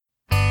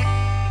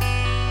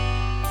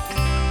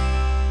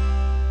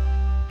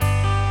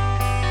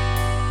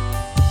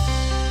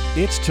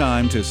It's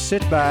time to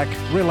sit back,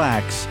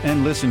 relax,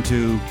 and listen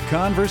to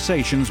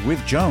Conversations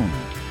with Joan.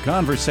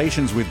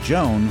 Conversations with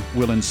Joan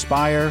will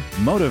inspire,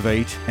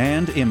 motivate,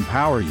 and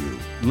empower you.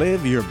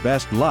 Live your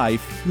best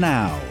life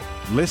now.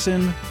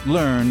 Listen,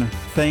 learn,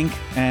 think,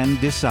 and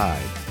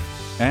decide.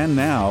 And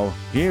now,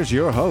 here's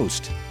your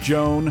host,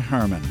 Joan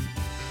Herman.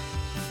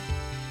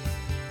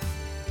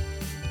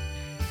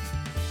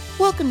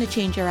 Welcome to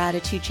Change Your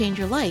Attitude, Change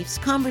Your Life's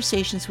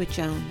Conversations with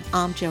Joan.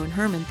 I'm Joan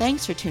Herman.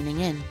 Thanks for tuning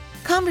in.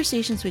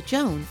 Conversations with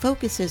Joan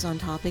focuses on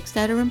topics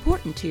that are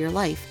important to your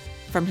life,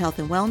 from health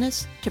and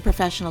wellness to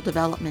professional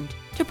development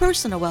to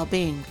personal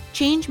well-being.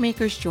 Change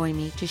makers join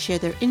me to share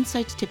their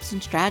insights, tips,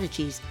 and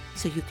strategies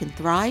so you can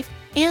thrive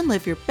and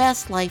live your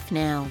best life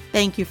now.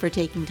 Thank you for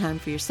taking time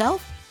for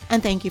yourself,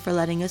 and thank you for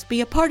letting us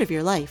be a part of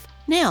your life.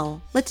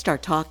 Now, let's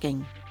start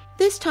talking.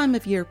 This time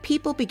of year,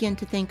 people begin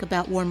to think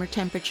about warmer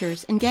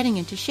temperatures and getting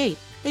into shape.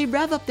 They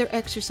rev up their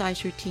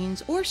exercise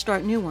routines or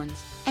start new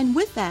ones. And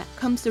with that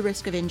comes the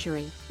risk of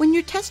injury. When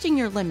you're testing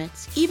your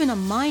limits, even a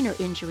minor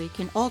injury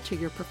can alter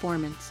your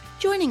performance.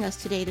 Joining us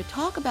today to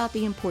talk about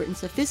the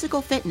importance of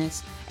physical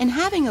fitness and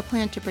having a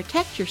plan to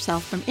protect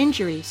yourself from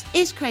injuries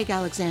is Craig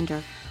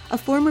Alexander, a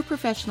former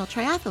professional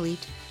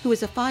triathlete who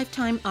is a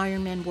 5-time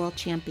Ironman world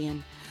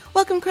champion.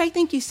 Welcome, Craig.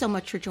 Thank you so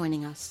much for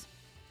joining us.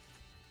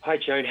 Hi,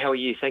 Joan. How are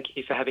you? Thank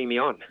you for having me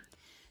on.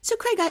 So,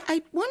 Craig,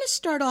 I want to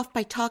start off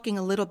by talking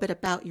a little bit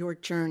about your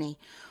journey.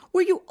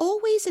 Were you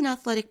always an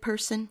athletic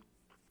person?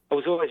 I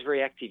was always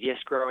very active, yes,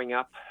 growing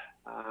up.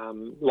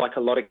 Like a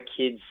lot of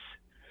kids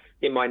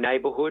in my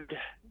neighbourhood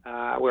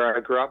where I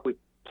grew up, we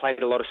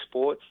played a lot of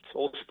sports,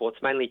 all sports,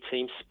 mainly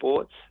team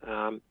sports.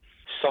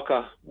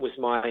 Soccer was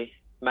my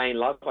main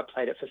love. I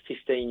played it for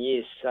 15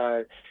 years.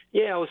 So,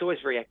 yeah, I was always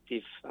very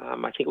active.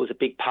 I think it was a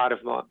big part of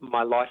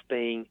my life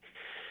being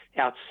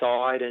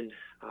outside and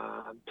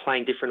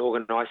playing different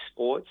organised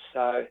sports.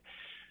 So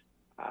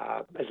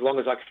as long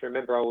as I can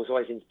remember, I was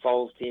always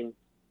involved in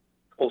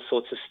all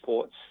sorts of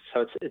sports.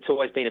 So it's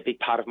always been a big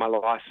part of my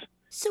life.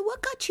 So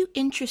what got you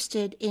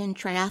interested in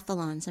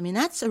triathlons? I mean,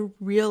 that's a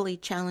really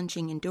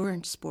challenging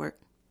endurance sport.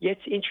 Yeah,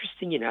 it's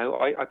interesting,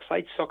 I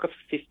played soccer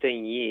for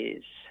 15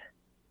 years,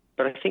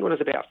 but I think when I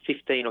was about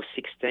 15 or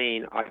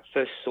 16, I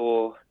first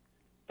saw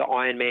the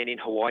Ironman in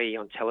Hawaii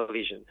on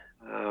television.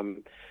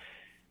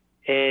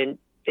 And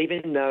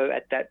even though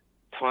at that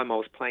time I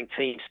was playing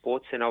team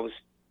sports and I was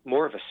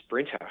more of a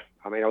sprinter,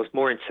 I mean, I was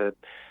more into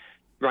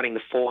running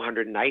the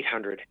 400 and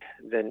 800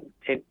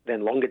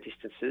 than longer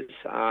distances,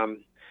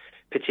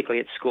 particularly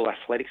at school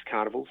athletics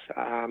carnivals.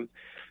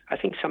 I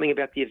think something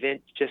about the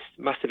event just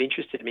must have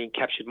interested me and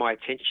captured my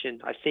attention.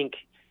 I think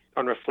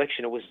on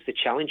reflection, it was the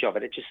challenge of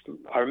it.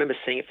 I remember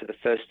seeing it for the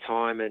first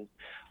time, and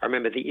I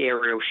remember the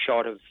aerial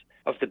shot of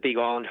the big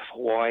island of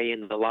Hawaii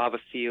and the lava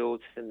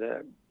fields and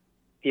the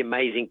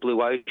amazing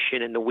blue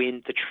ocean and the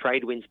wind, the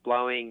trade winds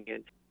blowing,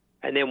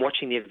 and then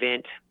watching the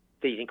event,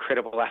 these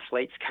incredible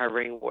athletes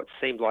covering what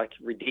seemed like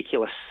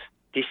ridiculous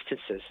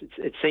distances.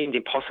 It seemed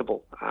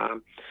impossible.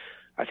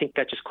 I think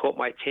that just caught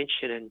my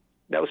attention, and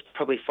that was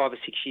probably 5 or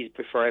 6 years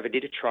before I ever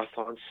did a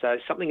triathlon. So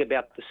something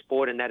about the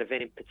sport and that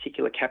event in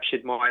particular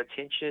captured my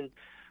attention.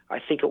 I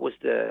think it was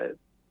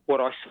what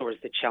I saw as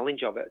the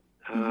challenge of it.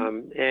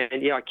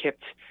 And yeah,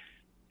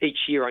 each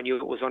year I knew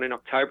it was on in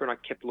October, and I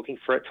kept looking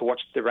for it to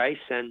watch the race.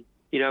 And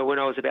when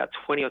I was about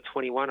 20 or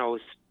 21, I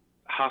was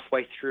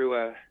halfway through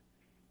a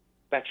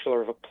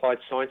Bachelor of Applied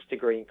Science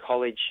degree in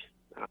college.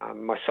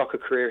 My soccer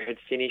career had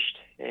finished,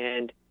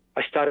 and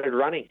I started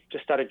running,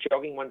 just started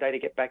jogging one day to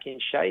get back in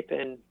shape,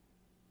 and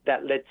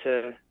that led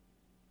to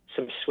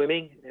some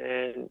swimming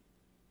and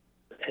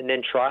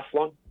then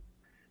triathlon.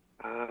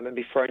 And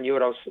before I knew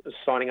it, I was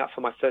signing up for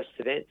my first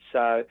event.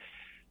 So,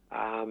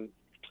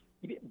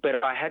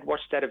 but I had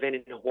watched that event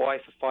in Hawaii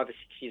for 5 or 6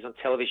 years on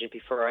television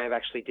before I ever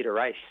actually did a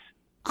race.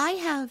 I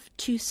have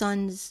 2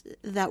 sons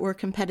that were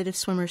competitive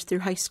swimmers through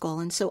high school,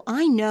 and so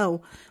I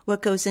know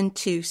what goes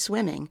into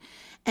swimming.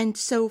 And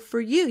so for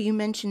you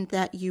mentioned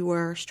that you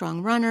were a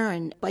strong runner,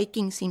 and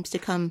biking seems to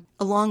come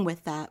along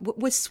with that.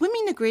 Was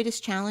swimming the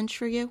greatest challenge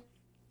for you?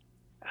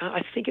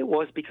 I think it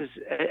was because,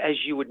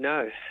 as you would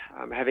know,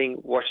 having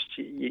watched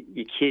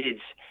your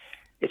kids,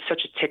 it's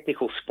such a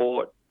technical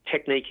sport.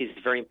 Technique is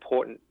very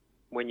important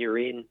when you're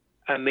in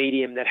a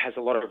medium that has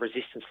a lot of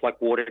resistance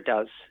like water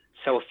does.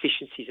 So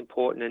efficiency is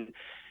important.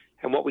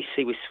 And what we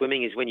see with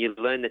swimming is when you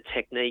learn the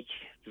technique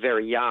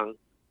very young,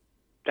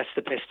 that's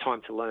the best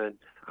time to learn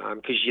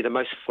because you're the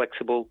most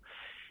flexible.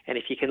 And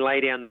if you can lay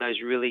down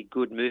those really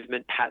good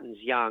movement patterns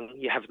young,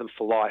 you have them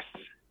for life.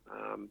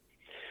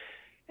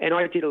 And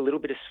I did a little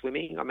bit of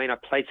swimming. I mean, I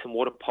played some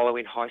water polo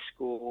in high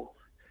school,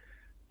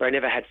 but I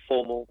never had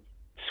formal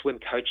swim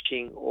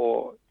coaching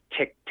or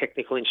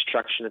technical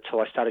instruction until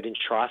I started in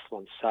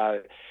triathlon.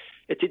 So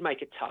it did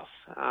make it tough.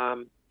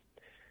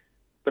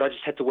 But I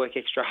just had to work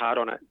extra hard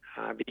on it.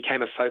 It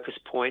became a focus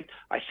point.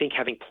 I think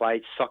having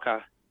played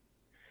soccer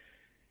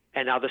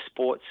and other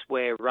sports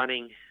where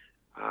running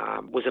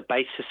was a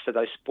basis for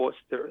those sports,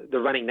 the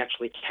running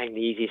naturally came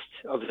the easiest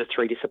of the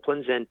 3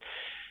 disciplines. And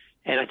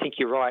I think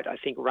you're right. I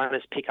think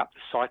runners pick up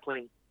the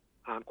cycling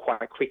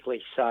quite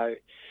quickly. So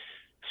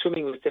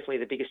swimming was definitely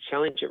the biggest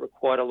challenge. It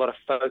required a lot of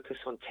focus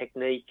on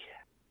technique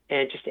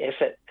and just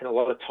effort and a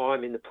lot of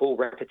time in the pool,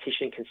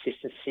 repetition,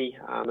 consistency,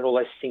 and all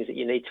those things that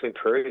you need to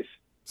improve.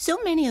 So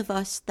many of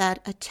us that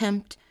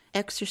attempt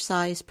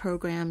exercise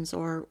programs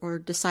or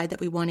decide that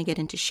we want to get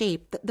into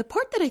shape, the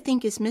part that I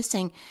think is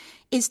missing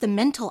is the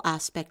mental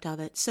aspect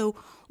of it. So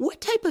what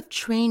type of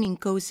training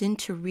goes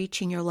into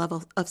reaching your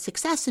level of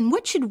success, and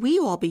what should we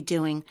all be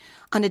doing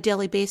on a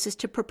daily basis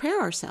to prepare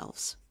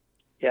ourselves?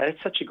 Yeah,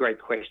 that's such a great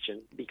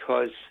question,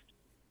 because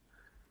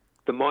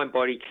the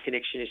mind-body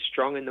connection is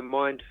strong and the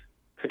mind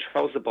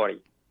controls the body.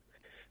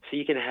 So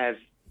you can have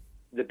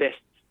the best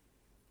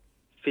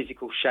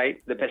physical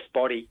shape, the best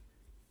body,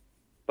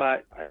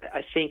 but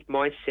I think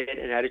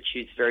mindset and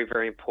attitude is very,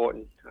 very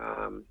important.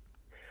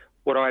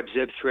 What I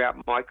observed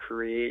throughout my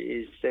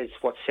career is that's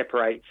what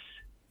separates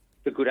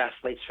the good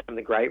athletes from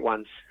the great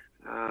ones.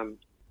 And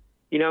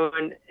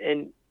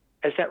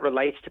as that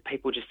relates to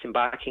people just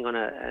embarking on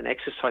an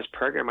exercise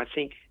program, I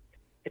think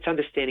it's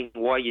understanding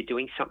why you're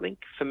doing something.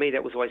 For me,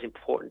 that was always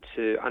important,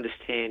 to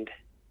understand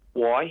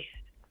why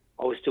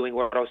I was doing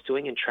what I was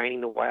doing and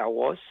training the way I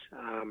was.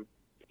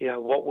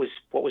 What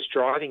was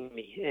driving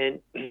me,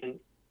 and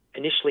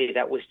initially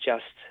that was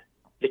just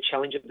the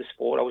challenge of the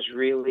sport. I was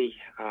really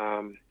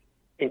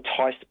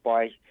enticed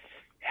by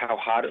how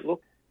hard it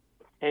looked,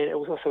 and it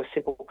was also a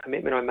simple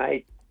commitment I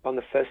made on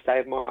the first day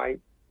of my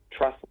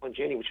triathlon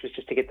journey, which was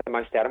just to get the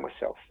most out of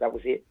myself. That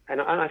was it. And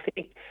I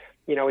think,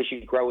 as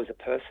you grow as a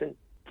person,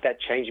 that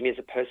changed me as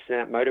a person, and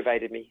that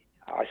motivated me.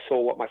 I saw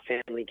what my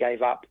family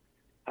gave up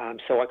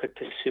so I could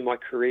pursue my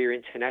career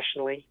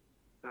internationally.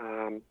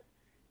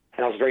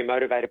 And I was very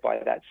motivated by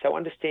that. So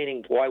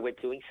understanding why we're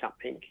doing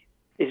something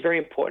is very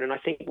important. And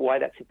I think why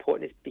that's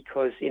important is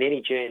because in any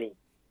journey,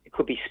 it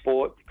could be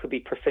sport, it could be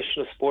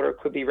professional sport, or it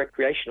could be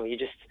recreational. You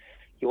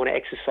want to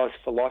exercise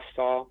for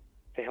lifestyle,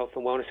 for health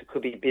and wellness. It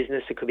could be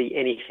business, it could be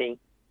anything.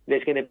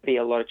 There's going to be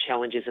a lot of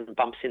challenges and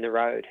bumps in the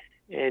road.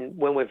 And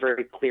when we're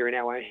very clear in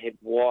our own head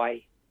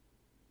why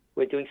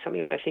we're doing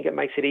something, I think it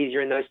makes it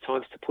easier in those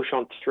times to push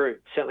on through.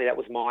 Certainly that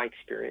was my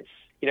experience.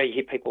 You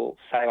hear people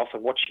say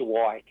often, what's your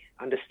why?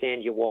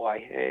 Understand your why.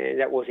 And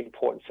that was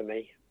important for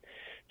me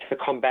to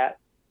combat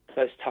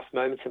those tough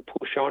moments and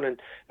push on. And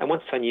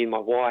once I knew my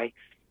why,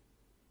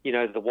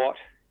 the what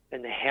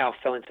and the how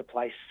fell into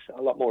place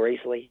a lot more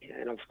easily.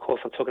 And of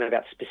course, I'm talking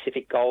about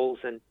specific goals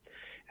and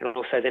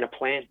also then a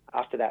plan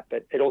after that.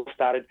 But it all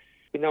started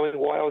with knowing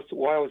why I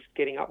was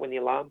getting up when the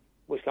alarm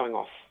was going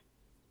off,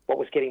 what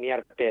was getting me out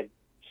of bed.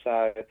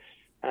 So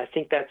I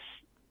think that's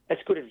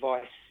good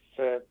advice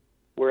for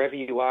wherever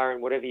you are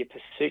and whatever you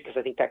pursue, because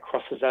I think that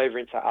crosses over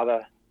into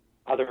other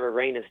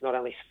arenas, not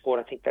only sport.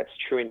 I think that's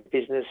true in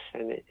business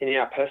and in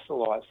our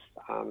personal lives.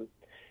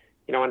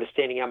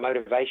 Understanding our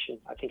motivation,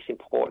 I think, is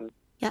important.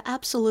 Yeah,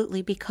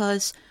 absolutely,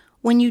 because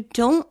when you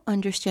don't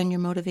understand your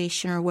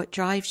motivation or what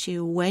drives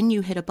you, when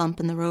you hit a bump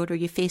in the road or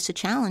you face a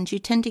challenge, you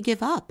tend to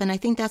give up. And I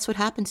think that's what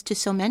happens to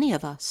so many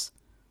of us.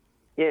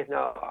 Yeah,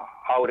 no,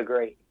 I would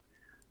agree.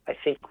 I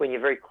think when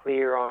you're very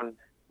clear on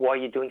why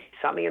you're doing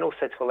something, and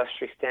also to a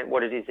lesser extent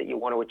what it is that you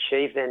want to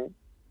achieve, then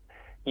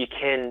you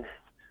can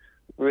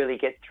really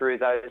get through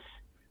those.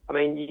 I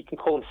mean, you can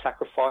call them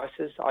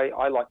sacrifices.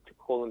 I like to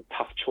call them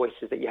tough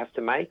choices that you have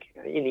to make.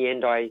 In the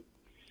end, I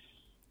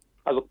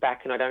look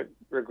back and I don't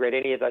regret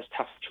any of those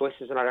tough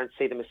choices, and I don't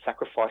see them as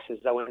sacrifices.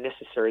 They were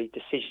necessary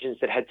decisions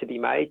that had to be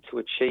made to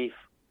achieve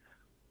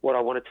what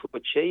I wanted to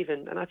achieve.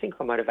 And I think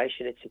on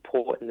motivation, it's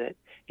important that,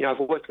 I've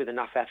worked with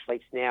enough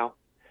athletes now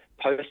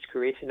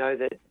post-career to know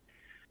that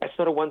that's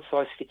not a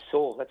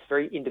one-size-fits-all. That's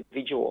very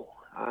individual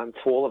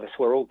to all of us.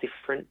 We're all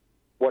different.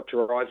 What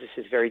drives us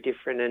is very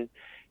different. And,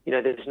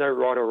 there's no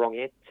right or wrong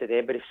answer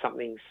there. But if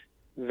something's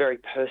very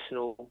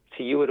personal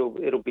to you,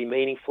 it'll be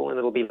meaningful and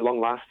it'll be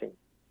long-lasting.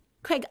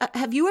 Craig,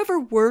 have you ever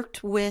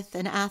worked with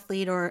an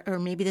athlete, or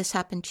maybe this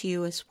happened to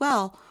you as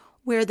well,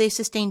 where they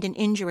sustained an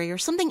injury or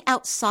something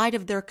outside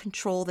of their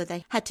control that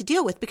they had to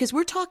deal with? Because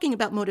we're talking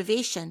about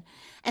motivation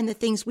and the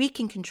things we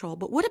can control,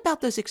 but what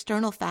about those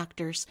external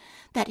factors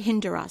that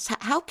hinder us?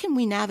 How can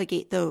we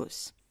navigate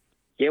those?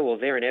 Yeah, well,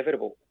 they're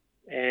inevitable.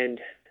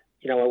 And,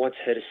 I once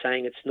heard a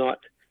saying, it's not,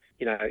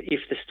 if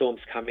the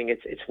storm's coming,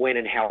 it's when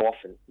and how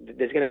often.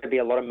 There's going to be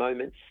a lot of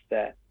moments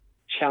that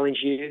challenge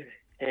you,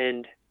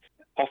 and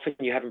often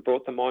you haven't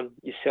brought them on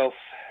yourself.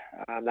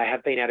 They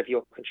have been out of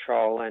your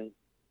control. And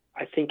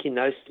I think in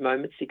those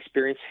moments,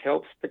 experience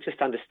helps, but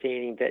just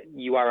understanding that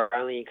you are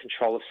only in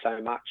control of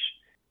so much.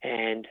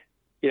 And,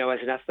 as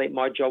an athlete,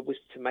 my job was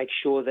to make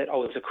sure that I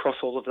was across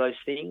all of those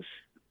things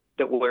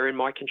that were in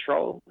my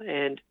control,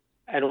 and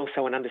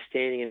also an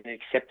understanding and an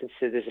acceptance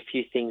that there's a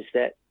few things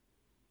that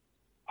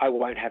I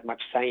won't have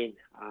much say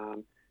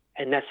in.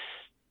 And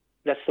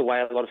that's the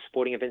way a lot of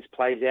sporting events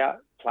play out,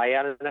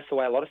 and that's the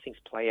way a lot of things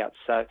play out.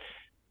 So,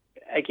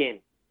 again,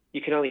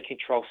 you can only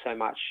control so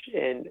much.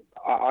 And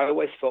I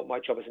always felt my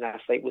job as an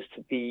athlete was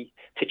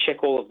to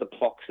check all of the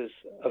boxes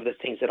of the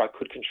things that I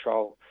could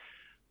control: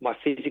 my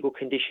physical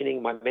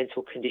conditioning, my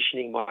mental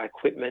conditioning, my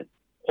equipment,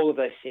 all of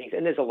those things.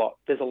 And there's a lot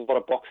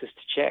of boxes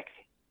to check.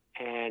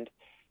 And,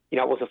 it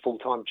was a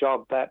full-time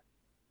job. But,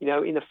 in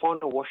the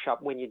final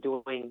wash-up, when you're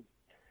doing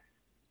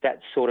that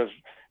sort of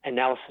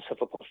analysis of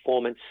a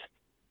performance,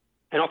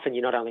 and often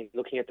you're not only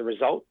looking at the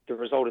result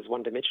is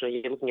one-dimensional,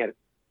 you're looking at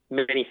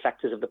many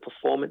factors of the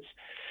performance.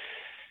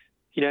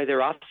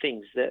 There are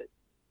things that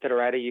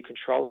are out of your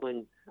control,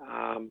 and,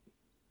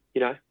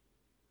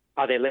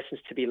 are there lessons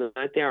to be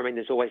learned there? I mean,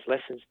 there's always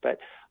lessons, but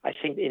I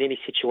think in any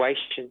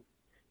situation,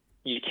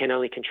 you can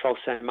only control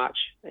so much,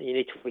 and you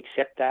need to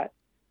accept that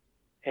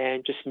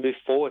and just move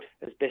forward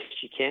as best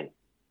you can.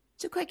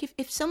 So, Craig,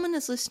 if someone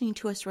is listening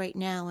to us right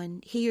now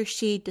and he or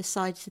she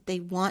decides that they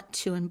want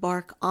to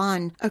embark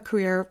on a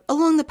career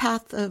along the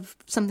path of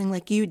something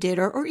like you did,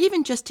 or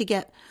even just to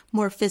get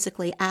more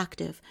physically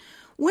active,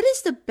 what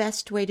is the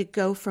best way to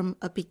go from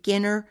a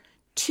beginner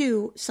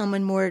to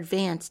someone more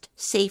advanced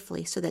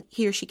safely so that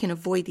he or she can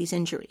avoid these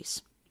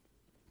injuries?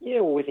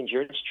 Yeah, well, with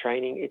endurance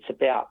training, it's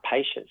about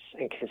patience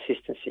and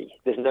consistency.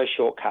 There's no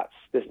shortcuts.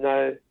 There's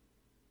no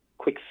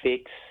quick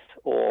fix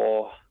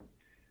or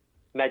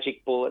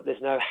magic bullet.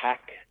 There's no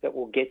hack that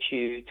will get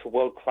you to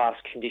world-class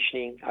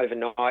conditioning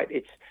overnight.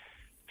 It's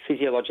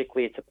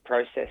physiologically, it's a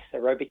process.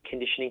 Aerobic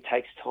conditioning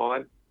takes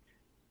time.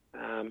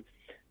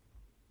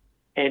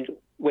 And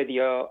whether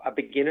you're a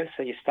beginner,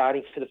 so you're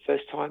starting for the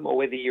first time, or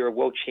whether you're a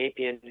world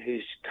champion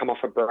who's come off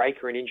a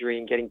break or an injury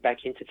and getting back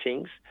into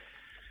things,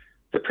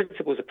 the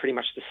principles are pretty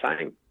much the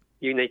same.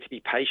 You need to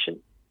be patient.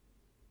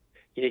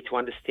 You need to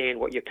understand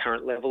what your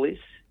current level is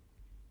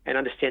and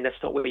understand that's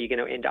not where you're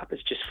going to end up.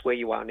 It's just where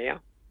you are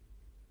now.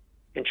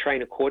 And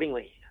train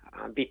accordingly.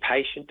 Be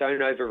patient.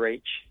 Don't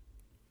overreach.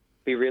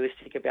 Be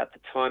realistic about the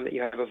time that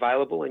you have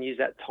available and use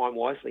that time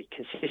wisely.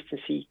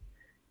 Consistency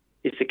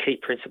is the key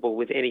principle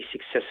with any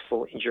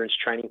successful endurance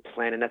training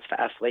plan, and that's for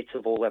athletes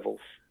of all levels.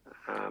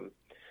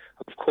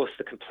 Of course,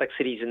 the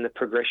complexities and the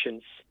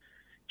progressions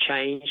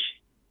change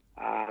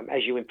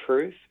as you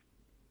improve,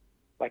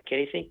 like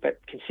anything, but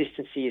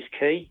consistency is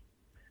key.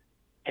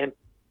 And,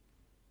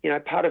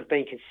 part of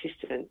being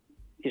consistent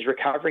is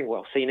recovering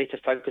well. So you need to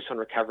focus on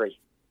recovery.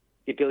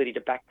 The ability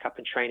to back up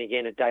and train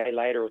again a day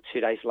later or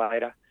 2 days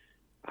later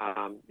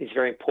is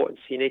very important.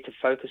 So you need to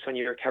focus on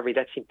your recovery.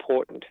 That's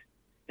important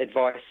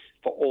advice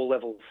for all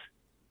levels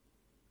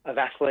of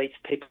athletes,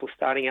 people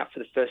starting out for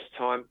the first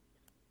time,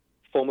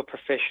 former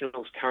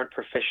professionals, current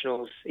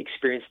professionals,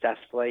 experienced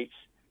athletes,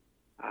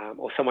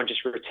 or someone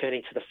just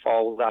returning to the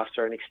fold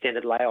after an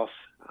extended layoff.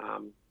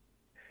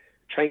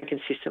 Train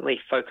consistently,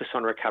 focus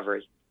on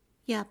recovery.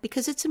 Yeah,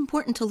 because it's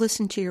important to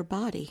listen to your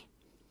body.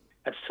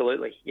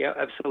 Absolutely. Yeah,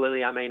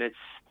 absolutely. I mean, it's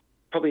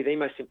probably the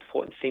most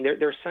important thing.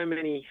 There are so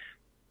many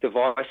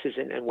devices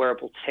and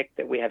wearable tech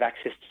that we have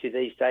access to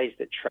these days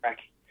that track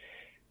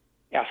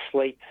our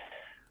sleep,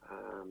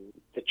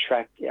 that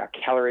track our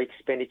calorie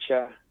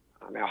expenditure,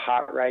 our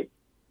heart rate.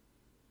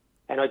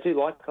 And I do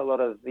like a lot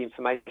of the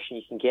information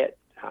you can get.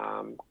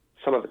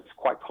 Some of it's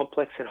quite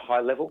complex and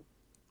high level.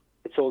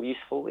 It's all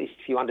useful if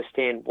you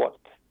understand what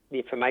the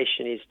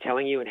information is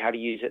telling you and how to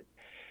use it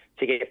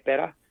to get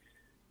better.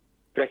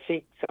 But I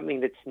think something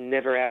that's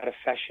never out of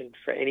fashion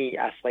for any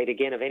athlete,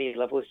 again, of any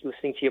level, is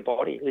listening to your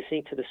body,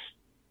 listening to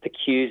the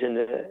cues and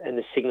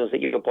the signals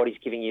that your body's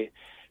giving you.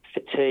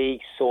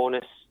 Fatigue,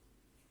 soreness,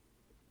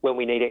 when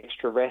we need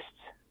extra rest,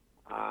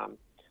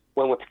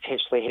 when we're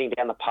potentially heading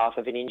down the path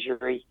of an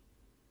injury,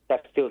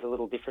 that feels a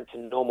little different to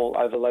normal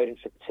overload and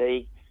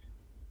fatigue.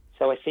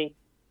 So I think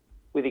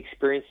with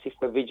experience, if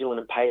we're vigilant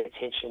and pay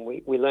attention,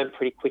 we learn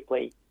pretty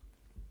quickly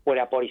what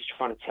our body's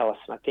trying to tell us.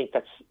 And I think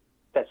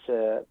that's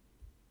a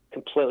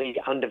completely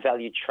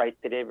undervalued trait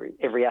that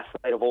every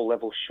athlete of all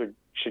levels should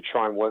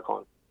try and work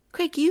on.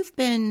 Craig, you've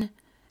been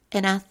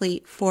an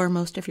athlete for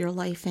most of your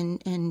life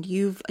and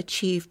you've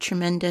achieved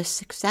tremendous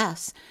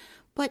success.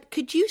 But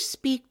could you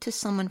speak to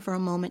someone for a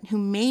moment who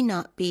may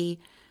not be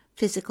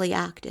physically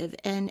active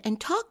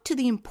and talk to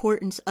the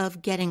importance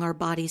of getting our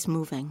bodies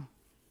moving?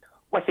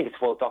 Well, I think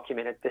it's well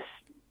documented. There's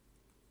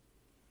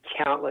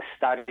countless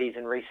studies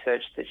and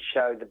research that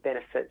show the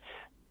benefits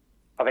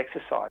of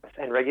exercise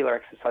and regular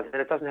exercise,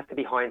 and it doesn't have to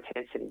be high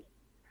intensity.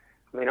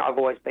 I mean, I've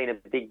always been a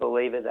big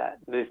believer that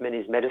movement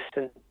is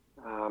medicine.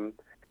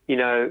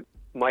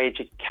 My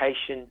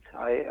education,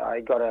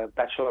 I got a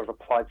Bachelor of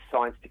Applied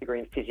Science degree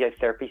in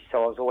physiotherapy,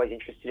 so I was always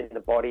interested in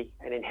the body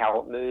and in how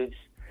it moves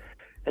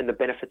and the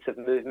benefits of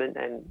movement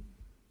and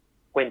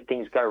when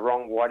things go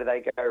wrong, why do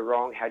they go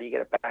wrong, how do you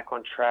get it back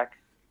on track.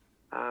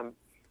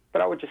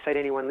 But I would just say to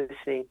anyone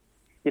listening,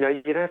 you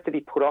don't have to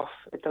be put off.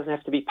 It doesn't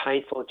have to be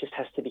painful. It just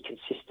has to be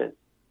consistent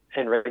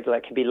and regular.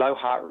 It can be low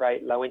heart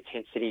rate, low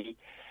intensity,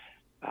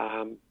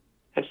 and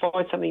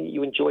find something that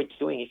you enjoy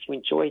doing. If you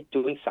enjoy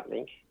doing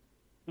something,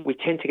 we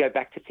tend to go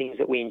back to things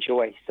that we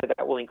enjoy, so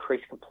that will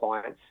increase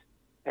compliance.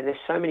 And there's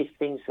so many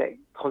things that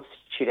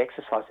constitute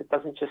exercise. It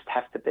doesn't just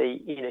have to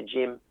be in a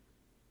gym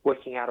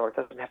working out, or it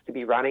doesn't have to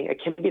be running.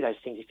 It can be those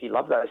things if you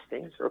love those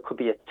things, or it could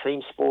be a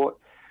team sport.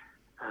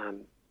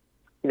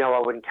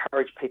 I would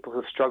encourage people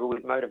who have struggled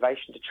with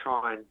motivation to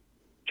try and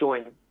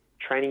join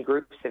training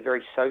groups. They're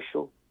very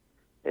social.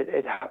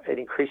 It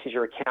increases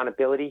your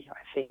accountability,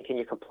 I think, and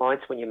your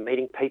compliance when you're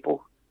meeting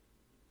people.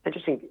 And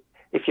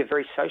if you're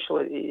very social,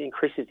 it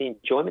increases the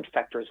enjoyment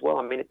factor as well.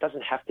 I mean, it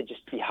doesn't have to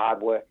just be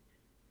hard work.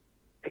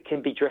 It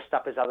can be dressed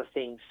up as other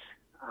things.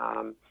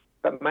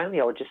 But mainly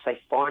I would just say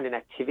find an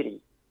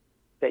activity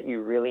that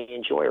you really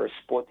enjoy or a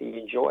sport that you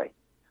enjoy.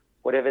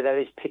 Whatever that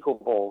is,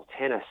 pickleball,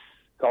 tennis,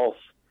 golf,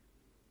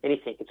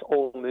 anything. It's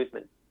all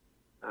movement.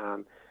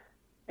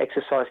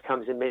 Exercise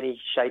comes in many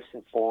shapes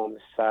and forms.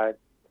 So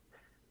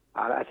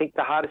I think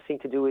the hardest thing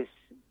to do is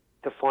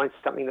to find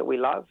something that we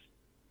love.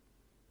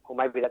 Or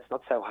maybe that's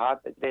not so hard,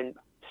 but then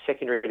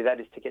secondary to that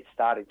is to get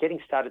started. Getting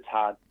started's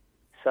hard.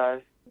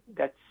 So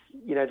that's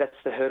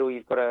the hurdle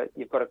you've got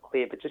to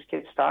clear. But just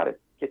get started.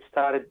 Get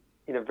started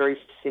in a very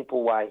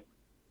simple way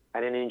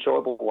and in an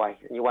enjoyable way,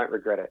 and you won't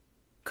regret it.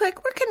 Greg,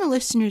 where can the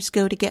listeners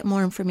go to get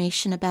more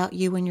information about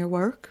you and your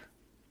work?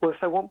 Well, if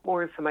they want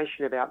more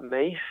information about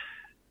me,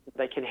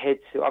 they can head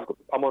to,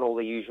 I'm on all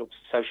the usual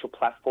social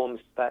platforms,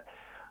 but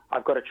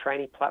I've got a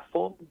training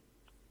platform,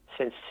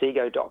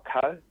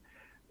 sensego.co.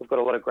 We've got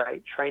a lot of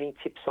great training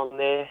tips on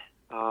there,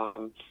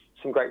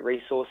 some great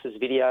resources,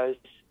 videos,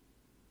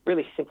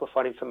 really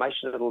simplified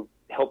information that will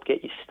help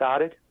get you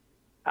started.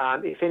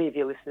 If any of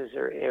your listeners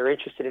are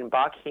interested in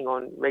embarking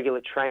on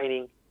regular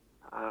training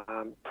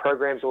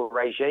programs or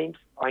regimes,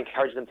 I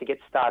encourage them to get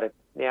started.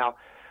 Now,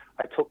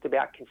 I talked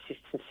about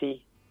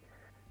consistency,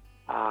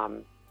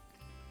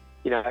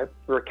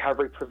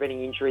 recovery,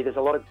 preventing injury. There's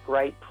a lot of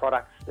great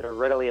products that are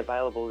readily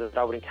available that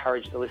I would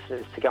encourage the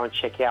listeners to go and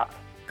check out.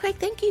 Craig,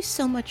 thank you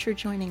so much for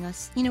joining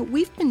us.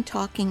 We've been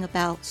talking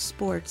about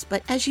sports,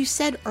 but as you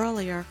said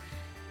earlier,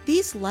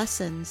 these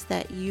lessons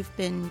that you've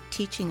been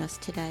teaching us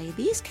today,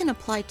 these can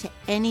apply to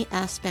any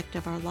aspect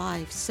of our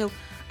lives. So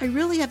I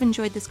really have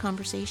enjoyed this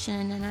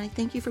conversation, and I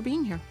thank you for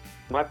being here.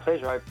 My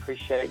pleasure. I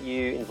appreciate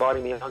you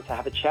inviting me on to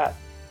have a chat.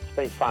 It's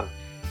been fun.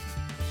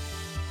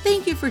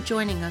 Thank you for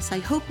joining us. I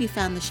hope you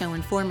found the show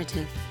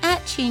informative.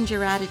 At Change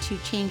Your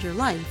Attitude, Change Your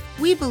Life,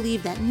 we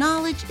believe that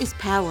knowledge is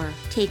power.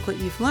 Take what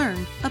you've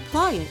learned,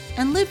 apply it,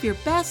 and live your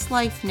best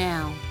life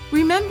now.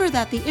 Remember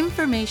that the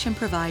information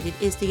provided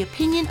is the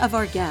opinion of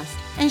our guest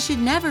and should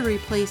never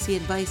replace the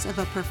advice of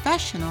a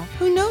professional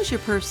who knows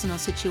your personal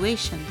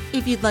situation.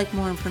 If you'd like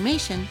more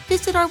information,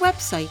 visit our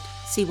website,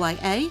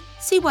 CYACYL.com.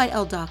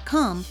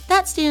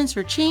 That stands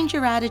for Change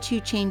Your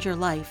Attitude, Change Your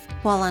Life.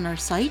 While on our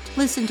site,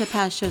 listen to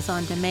past shows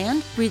on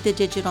demand, read the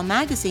digital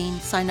magazine,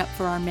 sign up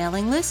for our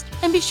mailing list,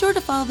 and be sure to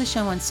follow the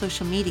show on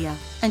social media.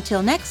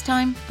 Until next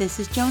time,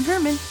 this is Joan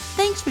Herman.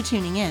 Thanks for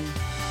tuning in.